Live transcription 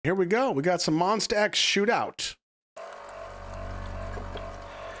Here we go. We got some Monsta X Shootout.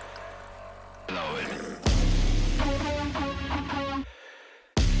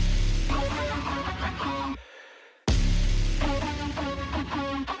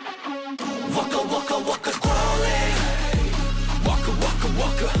 Waka waka waka crawling. Waka waka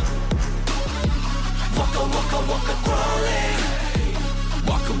waka. Waka waka waka crawling.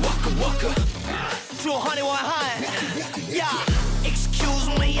 Waka waka waka. 200 yeah. Excuse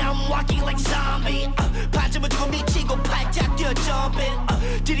me, I'm walking like zombie. 반쯤을 두고 미치고 팔짝 뛰어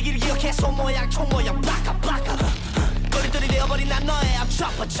jumping. 지리기를 기억해 손 모양 총 모양 블락아 블락아. 또리또리 되어버린 난 너의 I'm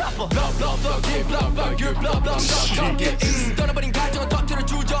chopper chopper. Blow blow blow give blow blow give blow blow blow blow. 떠나버린 감정을 터뜨려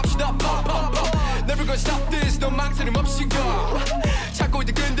주저없이다 pop pop pop. Never gonna stop this 너 망설임 없이 go. 찾고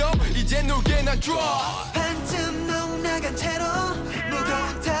있던 끈도 이제 누구나 draw. 반쯤 넉나간 채로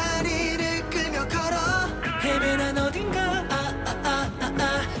무거운 다리를 끌며 걸어. 헤매난 어딘가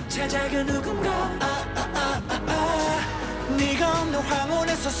찾아가 누군가 네가 없는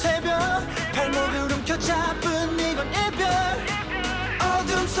황혼에서 새벽 발목을 움켜잡은 이건 이별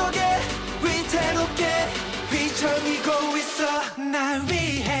어둠 속에 위태롭게 휘청이고 있어 날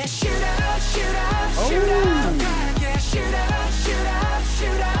위해 shoot out shoot out shoot out 강하게 shoot out shoot out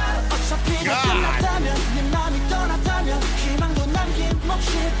shoot out 어차피 다 끝났다면 네 맘이 떠났다면 희망도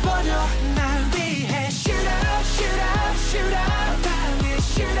남김없이 버려 날 위해 shoot out shoot out shoot out 강하게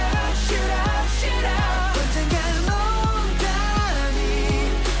shoot out shoot out shoot out 언젠간 온다니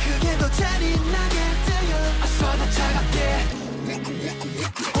그게 더 잔인하게 들려 어서 더 차갑게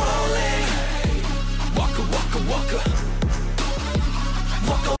crawling waka waka waka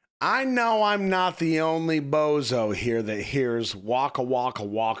I know I'm not the only bozo here that hears Waka Waka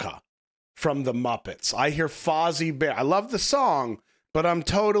Waka from the Muppets. I hear Fozzie Bear. I love the song, but I'm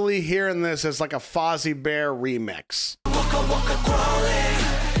totally hearing this as like a Fozzie Bear remix. Waka waka crawling.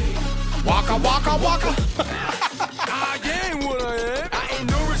 Waka Waka Waka. I ain't what I am. I ain't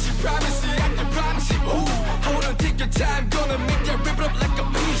no risk privacy. I can promise you. Hold on, take your time. Gonna make that rip up like a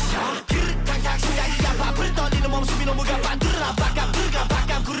piece. 그릇탕탕 시작이야. 밥을 떨리는 몸숨이 너무 가빠. 들어라 바깥 들어가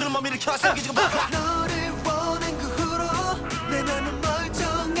바깥 구르는 몸 일으켜 생기지고 바깥. 너를 보낸 그 후로 내 눈은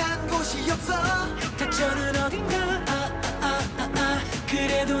멀쩡한 곳이 없어. 대처는 어딘가.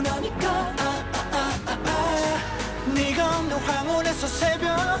 그래도 너니까. 네가 없는 황혼에서 새벽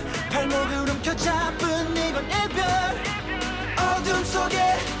발목을 움켜잡은 이건 이별 어둠 속에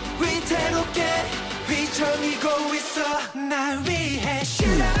위태롭게 휘청이고 있어 날 위해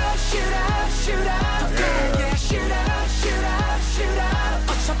shoot out shoot out shoot out yeah shoot out shoot out shoot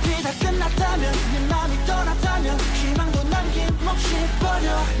out 어차피 다 끝났다면 네 맘이 떠났다면 희망도 남김없이 버려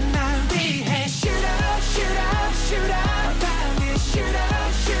날 위해 shoot out shoot out shoot out 날 위해 shoot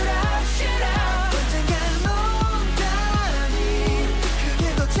out shoot out shoot out 언젠간 온다니 그게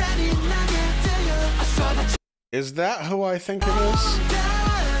더 잔인하게 들려 어서 다 Is that who I think it is?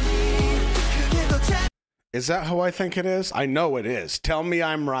 Is that who I think it is? I know it is. Tell me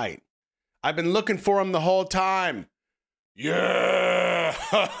I'm right. I've been looking for him the whole time. Yeah!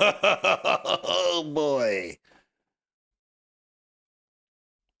 Oh boy.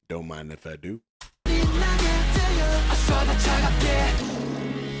 Don't mind if I do.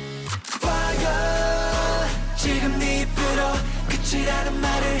 지금 네 입으로 끝이라는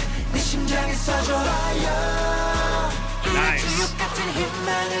말을 내 심장에 써줘 Nice. 지옥 같은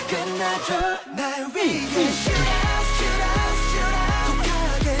희망을 끝내줘 날 위해 shoot out shoot out shoot out 더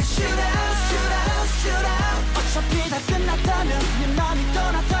강하게 shoot out shoot out shoot out 어차피 다 끝났다면 네 맘이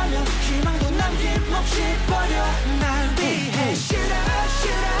떠났다면 희망도 남김없이 버려 날 위해 shoot out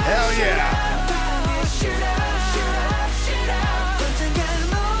shoot out Hell shoot yeah. out 날 위해 shoot out shoot out shoot out 언젠간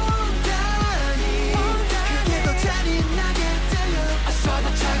온다니 그게 더 잔인하게 들려 어서 더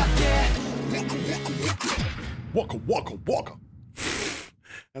차갑게 Waka Waka Waka.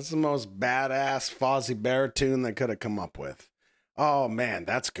 That's the most badass Fozzie Bear tune they could have come up with. Oh man,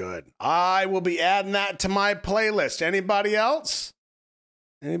 that's good. I will be adding that to my playlist. Anybody else?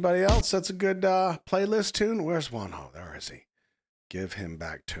 Anybody else? That's a good playlist tune. Where's one? Oh, there is he. Give him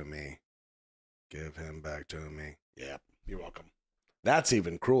back to me. Give him back to me. Yep, you're welcome. That's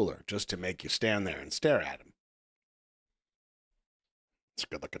even crueler, just to make you stand there and stare at him. It's a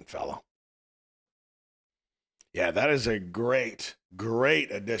good-looking fellow. Yeah, that is a great,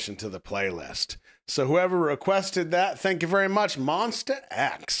 great addition to the playlist. So whoever requested that, thank you very much. Monsta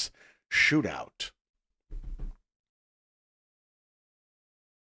X Shootout.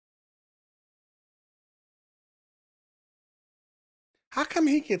 How come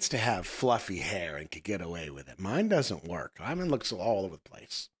he gets to have fluffy hair and can get away with it? Mine doesn't work. Mine looks all over the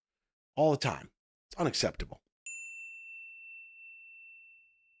place. All the time. It's unacceptable.